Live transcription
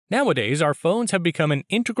Nowadays, our phones have become an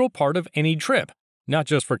integral part of any trip, not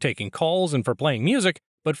just for taking calls and for playing music,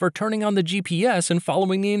 but for turning on the GPS and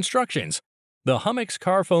following the instructions. The Hummix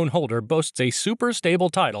car phone holder boasts a super stable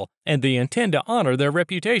title, and they intend to honor their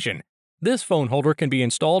reputation. This phone holder can be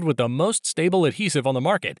installed with the most stable adhesive on the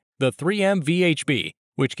market, the 3M VHB,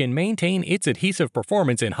 which can maintain its adhesive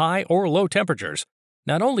performance in high or low temperatures.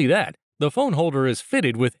 Not only that, the phone holder is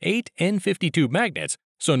fitted with 8 N52 magnets,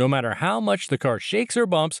 so no matter how much the car shakes or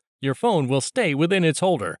bumps, your phone will stay within its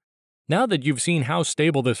holder. Now that you've seen how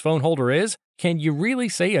stable this phone holder is, can you really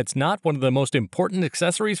say it's not one of the most important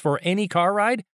accessories for any car ride?